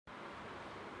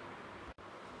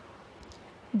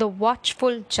The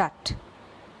Watchful Jat.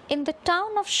 In the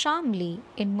town of Shamli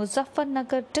in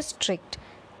Muzaffarnagar district,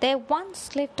 there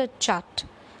once lived a Jat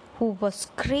who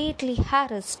was greatly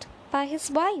harassed by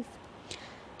his wife.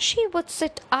 She would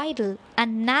sit idle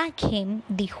and nag him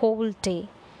the whole day.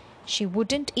 She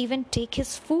wouldn't even take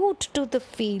his food to the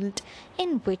field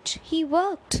in which he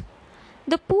worked.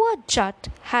 The poor Jat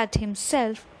had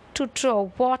himself to draw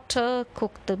water,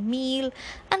 cook the meal,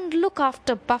 and look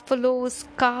after buffaloes,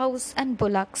 cows, and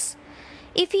bullocks.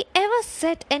 If he ever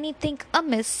said anything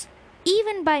amiss,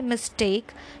 even by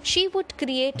mistake, she would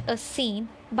create a scene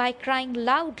by crying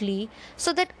loudly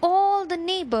so that all the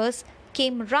neighbors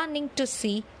came running to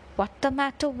see what the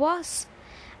matter was,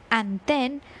 and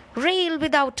then rail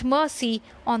without mercy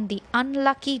on the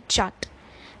unlucky Jat.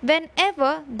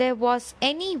 Whenever there was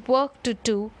any work to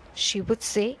do, she would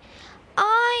say,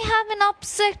 I have an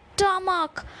upset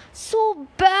stomach, so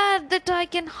bad that I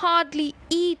can hardly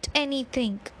eat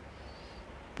anything.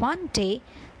 One day,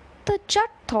 the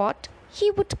Jat thought he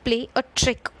would play a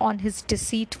trick on his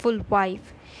deceitful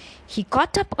wife. He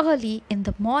got up early in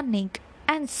the morning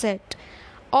and said,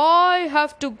 I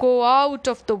have to go out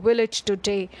of the village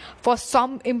today for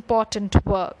some important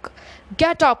work.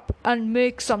 Get up and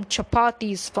make some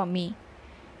chapatis for me.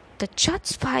 The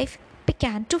Jat's wife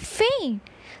began to feign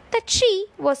that she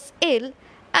was ill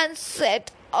and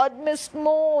said amidst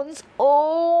moans,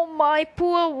 Oh, my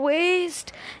poor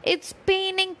waist! It's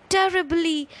paining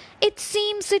terribly. It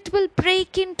seems it will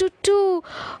break into two.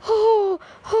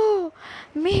 Oh,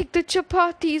 make the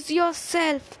chapatis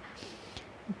yourself.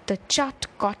 The Jat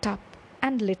got up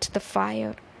and lit the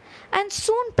fire, and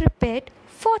soon prepared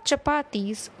 4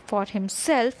 chapatis for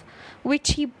himself,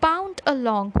 which he bound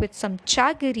along with some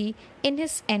jaggery in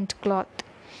his end cloth.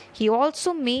 He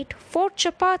also made 4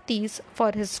 chapatis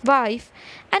for his wife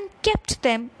and kept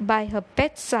them by her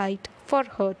bedside for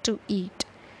her to eat.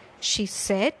 She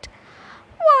said,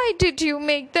 Why did you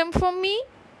make them for me?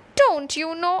 Don't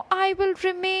you know I will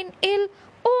remain ill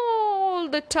all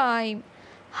the time?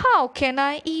 How can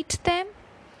I eat them?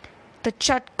 The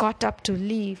Jat got up to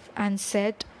leave and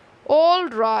said, All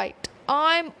right,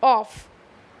 I'm off.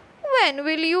 When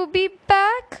will you be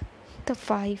back? The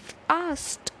wife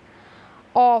asked.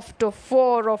 After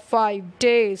 4 or 5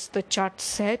 days, the Jat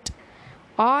said.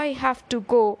 I have to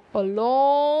go a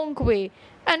long way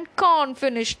and can't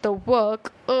finish the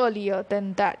work earlier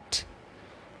than that.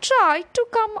 Try to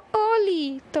come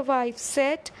early, the wife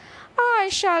said. I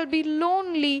shall be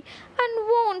lonely and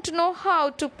won't know how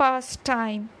to pass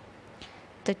time.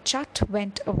 The Jat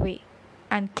went away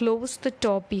and closed the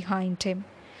door behind him.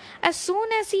 As soon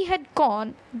as he had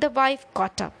gone, the wife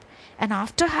got up, and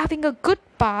after having a good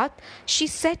bath, she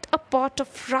set a pot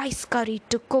of rice curry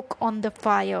to cook on the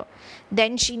fire.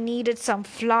 Then she kneaded some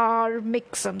flour,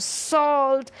 mixed some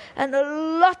salt, and a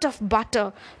lot of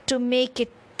butter to make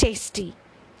it tasty.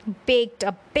 Baked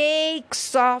a big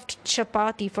soft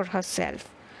chapati for herself.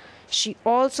 She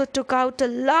also took out a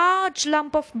large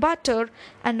lump of butter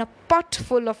and a pot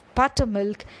full of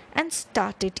buttermilk and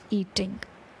started eating.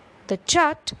 The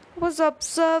Jat was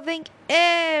observing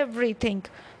everything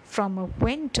from a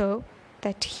window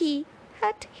that he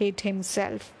had hid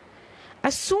himself.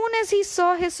 As soon as he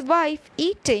saw his wife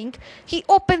eating, he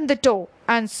opened the door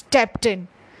and stepped in.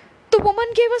 The woman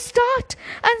gave a start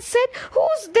and said,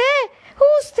 Who's there?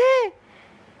 Who's there?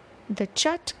 The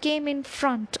Jat came in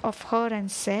front of her and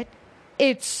said,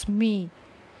 It's me.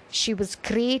 She was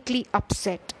greatly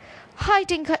upset.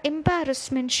 Hiding her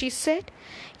embarrassment, she said,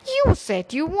 You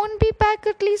said you won't be back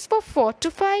at least for 4 to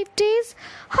 5 days.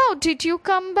 How did you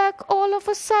come back all of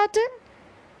a sudden?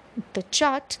 The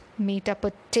Jat made up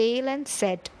a tale and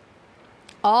said,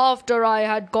 After I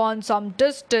had gone some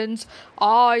distance,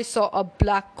 I saw a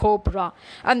black cobra,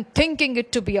 and thinking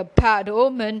it to be a bad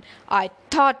omen, I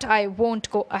thought I won't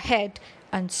go ahead,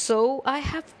 and so I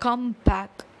have come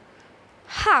back.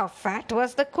 How fat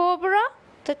was the cobra?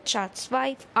 The Jat's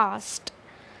wife asked.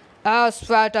 As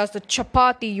fat as the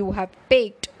chapati you have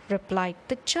baked, replied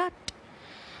the Jat.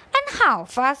 And how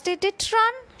fast did it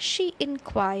run? She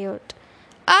inquired.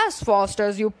 As fast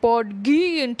as you poured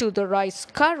ghee into the rice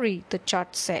curry, the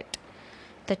Jat said.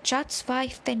 The Jat's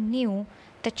wife then knew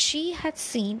that she had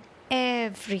seen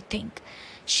everything.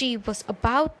 She was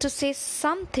about to say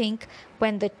something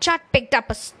when the Jat picked up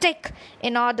a stick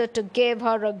in order to give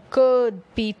her a good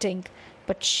beating.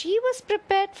 But she was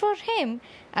prepared for him,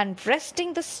 and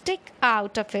wresting the stick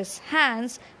out of his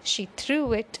hands, she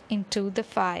threw it into the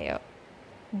fire.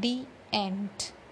 The end.